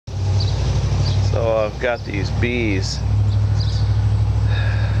I've got these bees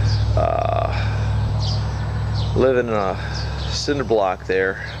living in a cinder block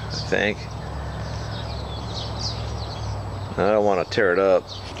there, I think. I don't want to tear it up,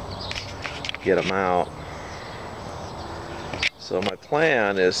 get them out. So my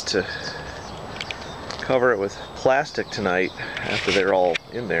plan is to cover it with plastic tonight after they're all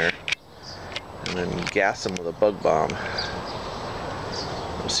in there, and then gas them with a bug bomb.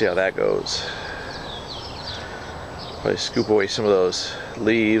 We'll see how that goes. Probably scoop away some of those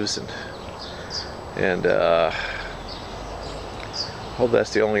leaves and hope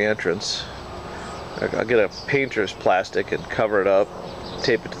that's the only entrance. I'll get a painter's plastic and cover it up,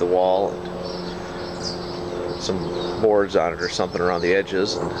 tape it to the wall, and some boards on it or something around the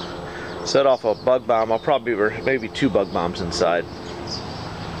edges, and set off a bug bomb. I'll probably maybe 2 bug bombs inside.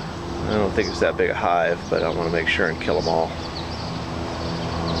 I don't think it's that big a hive, but I want to make sure and kill them all.